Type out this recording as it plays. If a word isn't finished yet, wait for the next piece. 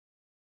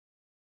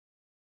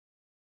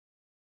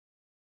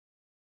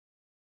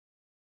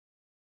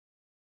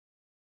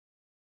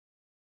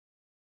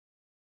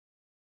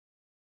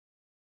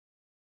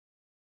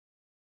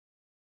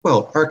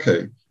Well,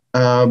 Arco,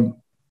 um,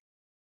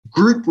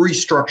 group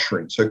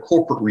restructuring, so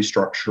corporate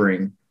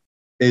restructuring,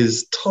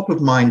 is top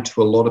of mind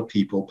to a lot of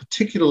people,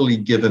 particularly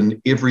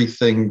given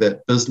everything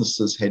that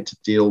businesses had to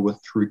deal with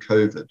through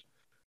COVID.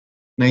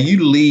 Now,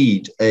 you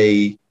lead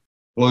a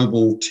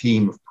global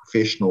team of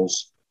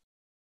professionals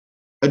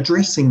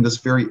addressing this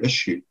very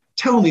issue.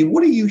 Tell me,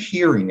 what are you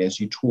hearing as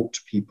you talk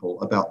to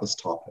people about this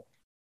topic?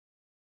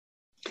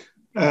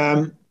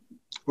 Um,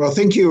 well,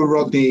 thank you,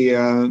 Rodney.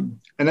 And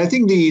I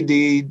think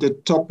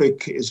the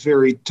topic is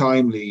very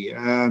timely.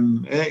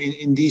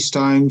 In these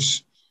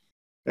times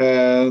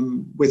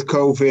with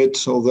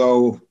COVID,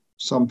 although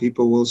some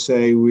people will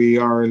say we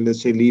are,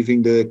 let's say,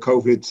 leaving the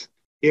COVID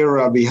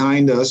era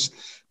behind us,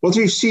 what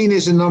we've seen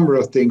is a number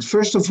of things.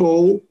 First of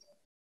all,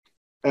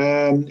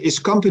 is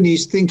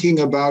companies thinking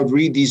about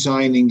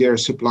redesigning their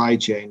supply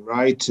chain,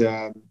 right?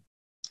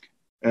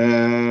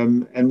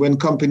 And when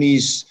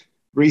companies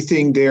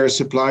rethink their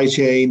supply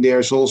chain,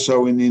 there's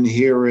also an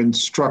inherent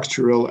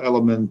structural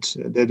element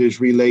that is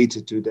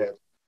related to that.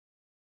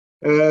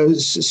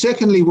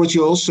 Secondly, what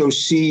you also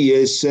see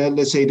is,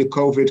 let's say, the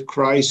COVID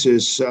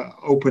crisis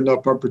opened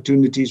up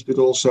opportunities, but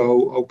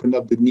also opened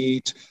up the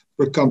need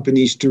for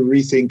companies to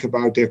rethink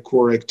about their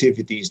core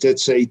activities.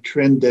 That's a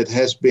trend that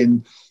has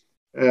been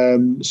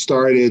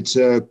started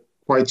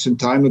quite some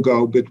time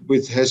ago, but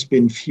which has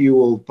been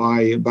fueled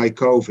by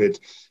COVID.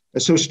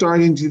 So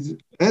starting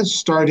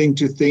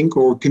to think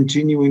or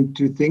continuing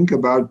to think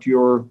about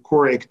your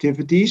core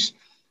activities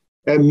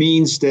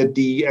means that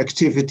the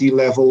activity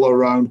level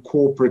around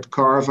corporate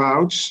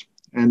carve-outs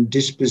and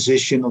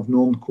disposition of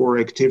non-core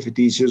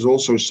activities is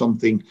also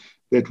something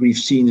that we've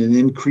seen an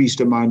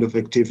increased amount of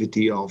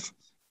activity of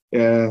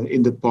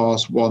in the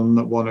past one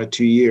or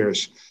 2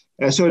 years.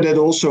 So that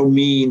also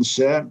means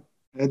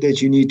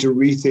that you need to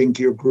rethink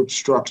your group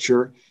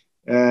structure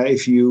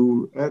if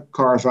you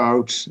carve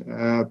out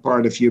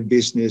part of your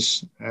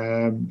business.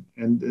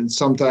 And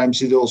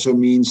sometimes it also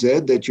means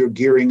that you're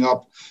gearing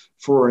up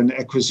for an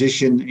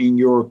acquisition in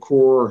your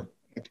core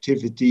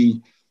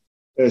activity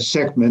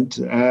segment.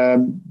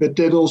 But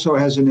that also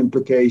has an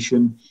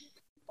implication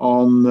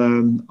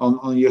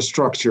on your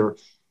structure.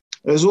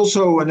 There's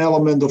also an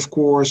element, of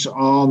course,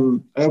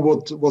 on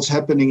what's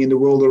happening in the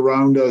world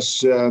around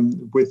us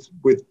with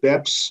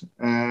BEPS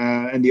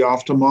and the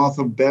aftermath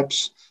of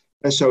BEPS.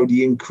 So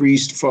the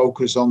increased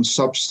focus on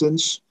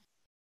substance.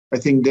 I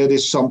think that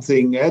is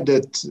something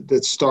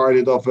that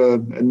started off a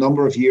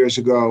number of years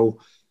ago,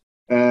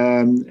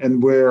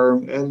 and where,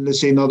 let's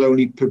say, not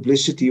only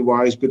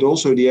publicity-wise, but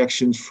also the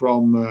actions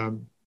from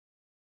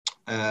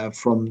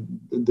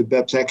the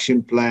BEPS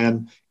action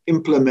plan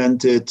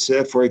implemented,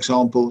 for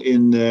example,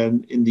 in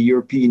the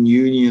European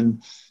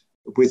Union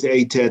with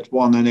ATED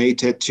 1 and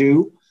ATED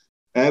 2.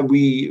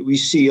 We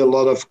see a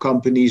lot of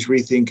companies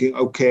rethinking,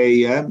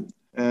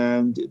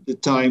 the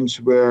times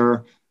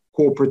where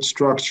corporate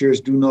structures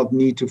do not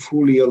need to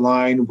fully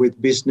align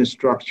with business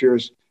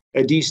structures.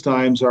 These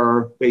times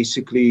are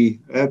basically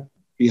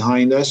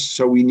behind us.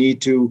 So we need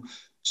to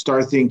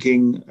start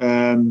thinking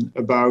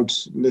about,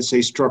 let's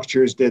say,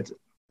 structures that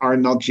are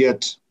not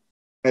yet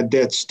at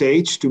that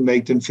stage to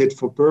make them fit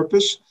for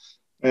purpose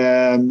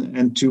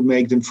and to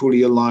make them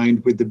fully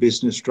aligned with the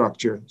business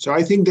structure. So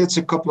I think that's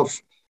a couple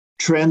of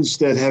trends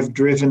that have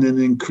driven an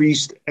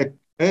increased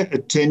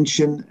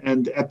attention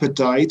and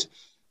appetite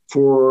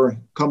for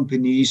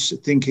companies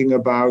thinking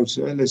about,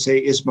 let's say,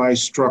 is my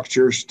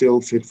structure still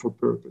fit for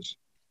purpose?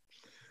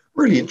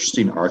 Really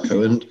interesting,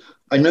 Arco. And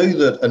I know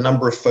that a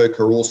number of folk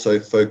are also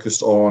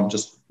focused on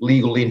just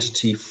legal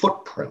entity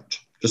footprint,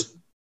 just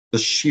the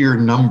sheer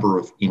number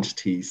of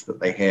entities that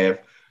they have,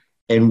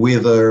 and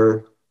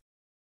whether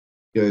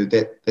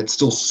that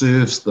still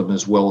serves them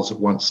as well as it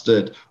once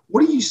did.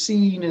 What are you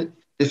seeing,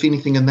 if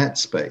anything, in that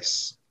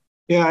space?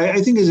 Yeah,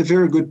 I think it's a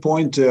very good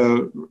point,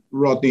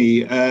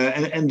 Rodney,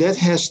 and that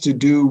has to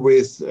do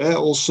with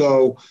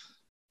also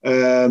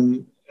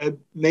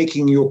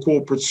making your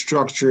corporate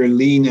structure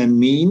lean and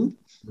mean.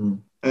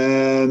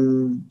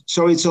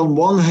 So it's on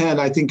one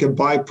hand, I think, a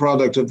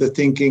byproduct of the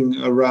thinking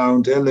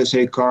around, let's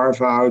say,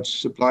 carve-outs,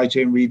 supply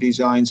chain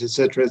redesigns, et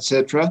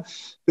cetera,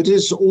 but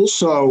it's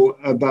also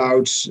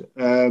about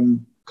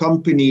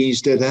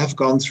companies that have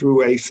gone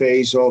through a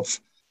phase of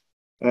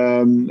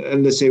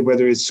let's say,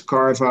 whether it's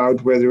carve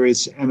out, whether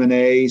it's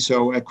M&A,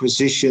 so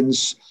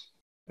acquisitions,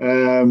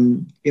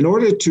 in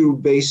order to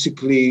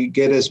basically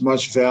get as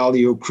much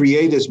value,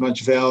 create as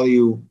much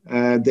value,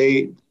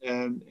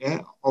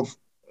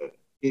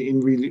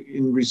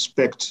 in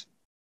respect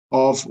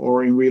of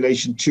or in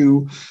relation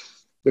to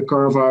the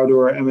carve out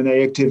or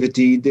M&A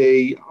activity,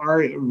 they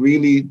are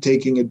really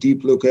taking a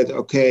deep look at,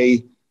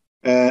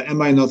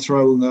 am I not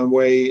throwing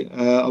away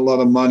a lot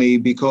of money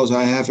because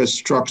I have a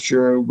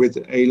structure with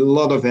a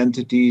lot of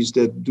entities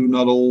that do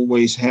not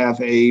always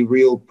have a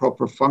real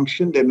proper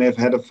function? They may have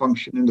had a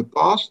function in the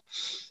past.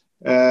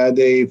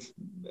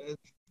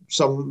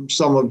 Some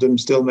of them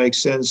still make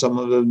sense, some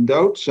of them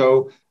don't.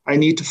 So I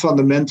need to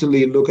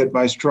fundamentally look at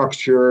my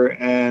structure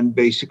and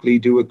basically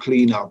do a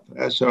cleanup.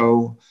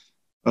 So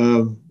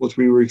what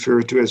we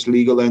refer to as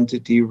legal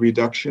entity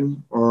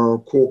reduction or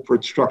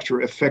corporate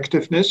structure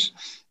effectiveness.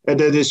 And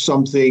that is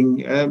something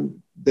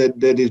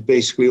that is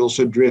basically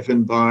also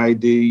driven by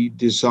the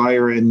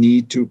desire and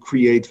need to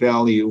create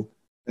value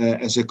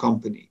as a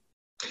company.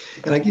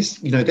 And I guess,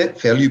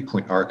 that value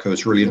point, Arco,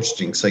 is really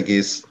interesting. because I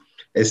guess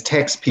as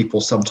tax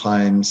people,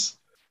 sometimes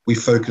we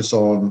focus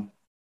on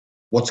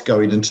what's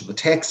going into the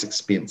tax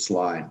expense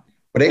line,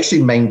 but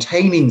actually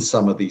maintaining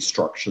some of these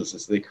structures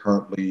as they're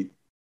currently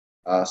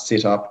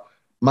set up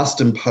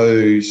must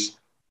impose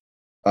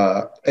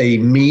a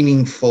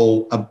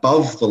meaningful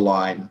above the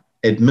line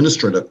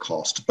administrative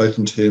cost, both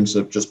in terms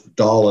of just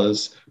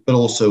dollars, but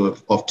also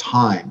of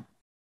time.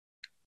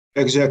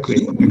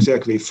 Exactly.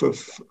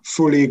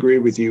 Fully agree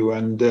with you.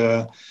 And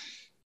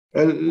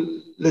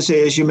let's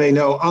say, as you may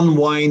know,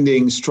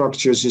 unwinding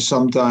structures is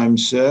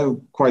sometimes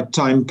quite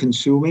time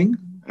consuming.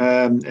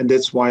 And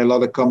that's why a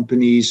lot of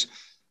companies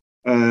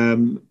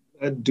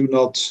do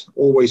not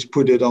always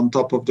put it on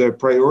top of their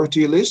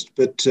priority list.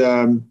 But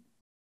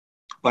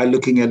by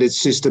looking at it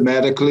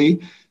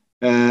systematically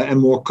and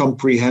more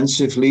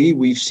comprehensively,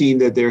 we've seen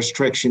that there's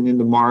traction in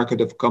the market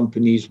of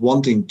companies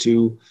wanting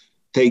to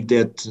take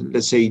that,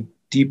 let's say,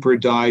 deeper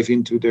dive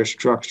into their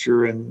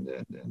structure and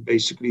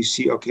basically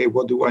see, okay,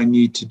 what do I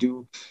need to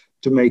do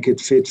to make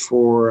it fit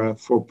for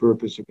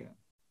purpose again?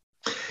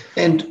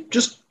 And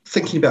just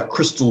thinking about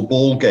crystal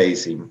ball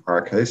gazing,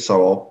 Arco,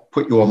 so I'll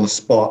put you on the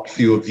spot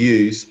for your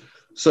views.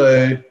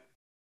 So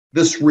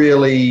this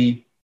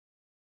really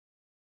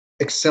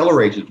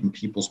accelerated in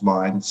people's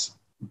minds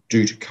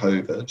due to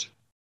COVID.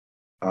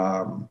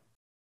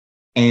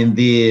 And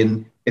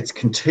then it's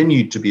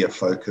continued to be a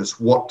focus.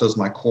 What does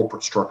my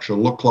corporate structure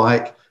look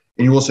like?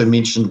 And you also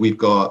mentioned we've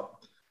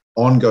got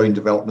ongoing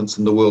developments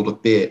in the world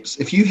of BEPS.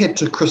 If you had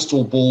to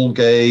crystal ball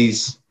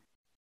gaze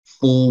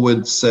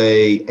forward,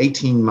 say,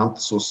 18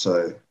 months or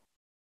so,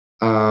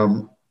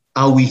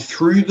 are we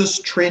through this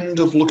trend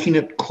of looking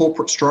at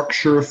corporate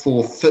structure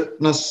for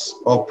fitness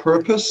of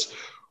purpose?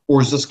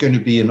 Or is this going to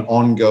be an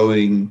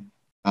ongoing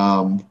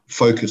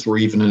focus or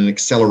even an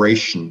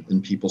acceleration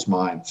in people's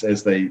minds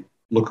as they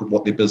look at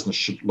what their business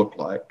should look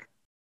like?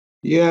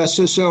 Yeah,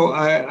 so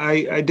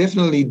I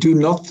definitely do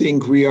not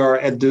think we are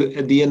at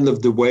the end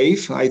of the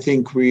wave. I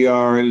think we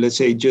are, let's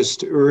say,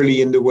 just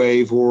early in the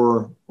wave,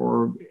 or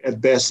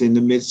at best in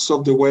the midst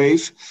of the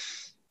wave.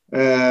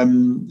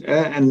 And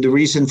the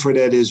reason for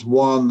that is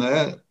one,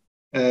 the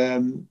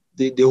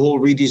whole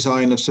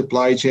redesign of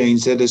supply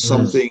chains. That is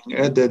something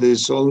that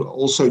is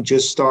also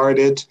just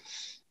started.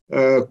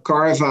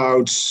 Carve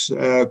outs,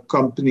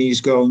 companies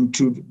going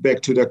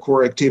back to their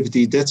core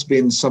activity. That's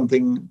been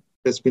something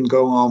that's been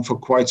going on for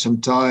quite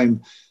some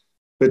time.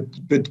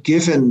 But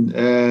given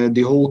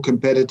the whole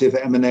competitive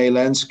M&A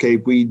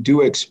landscape, we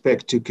do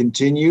expect to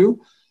continue.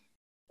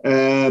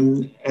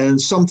 And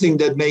something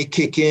that may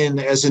kick in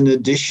as an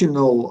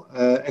additional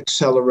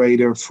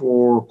accelerator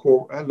for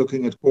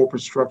looking at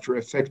corporate structure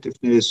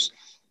effectiveness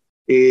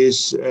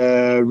is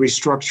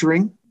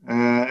restructuring.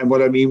 And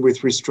what I mean with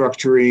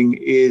restructuring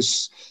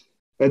is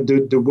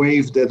the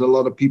wave that a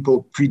lot of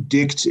people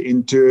predict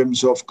in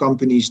terms of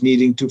companies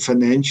needing to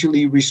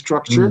financially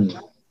restructure.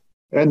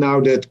 And now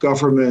that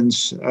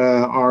governments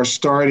are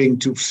starting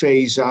to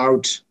phase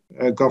out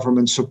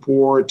government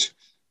support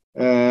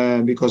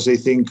because they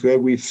think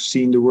we've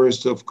seen the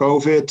worst of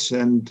COVID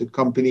and the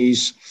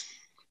companies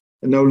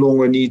no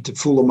longer need the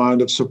full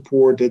amount of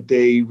support that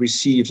they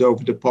received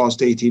over the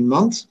past 18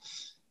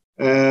 months.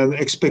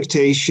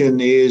 Expectation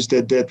is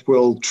that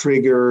will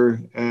trigger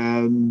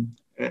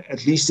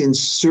at least in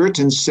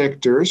certain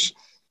sectors,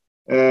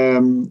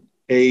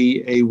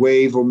 a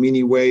wave or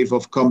mini wave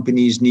of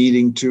companies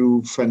needing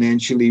to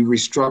financially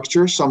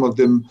restructure. Some of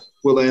them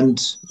will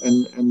end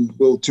and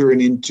will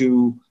turn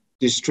into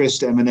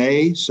distressed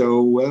M&A.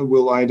 So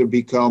will either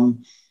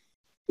become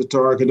the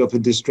target of a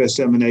distressed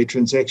M&A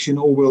transaction,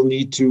 or will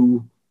need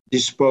to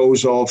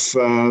dispose of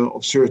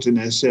certain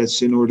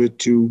assets in order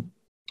to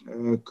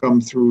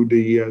come through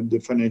the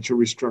financial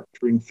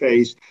restructuring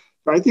phase.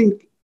 But I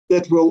think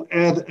that will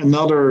add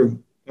another,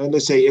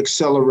 let's say,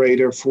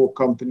 accelerator for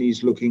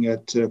companies looking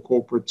at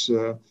corporate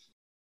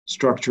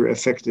structure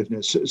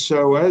effectiveness.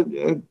 So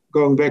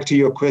going back to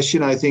your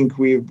question, I think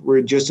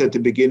we're just at the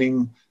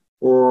beginning,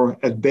 or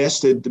at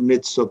best at the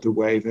midst of the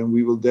wave, and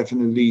we will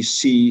definitely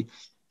see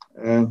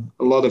a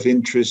lot of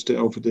interest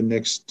over the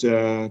next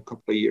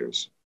couple of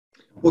years.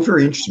 Well,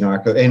 very interesting,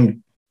 Arco,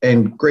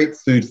 and great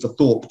food for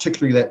thought,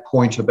 particularly that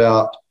point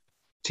about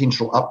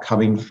potential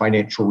upcoming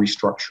financial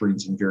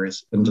restructurings in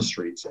various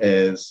industries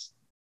as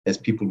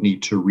people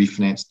need to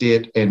refinance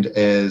debt and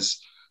as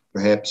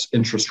perhaps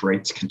interest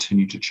rates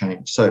continue to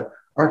change. So,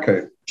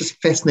 Arco,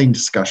 just fascinating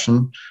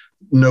discussion.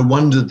 No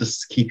wonder this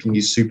is keeping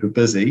you super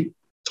busy.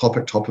 Top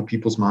of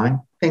people's mind.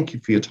 Thank you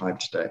for your time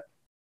today.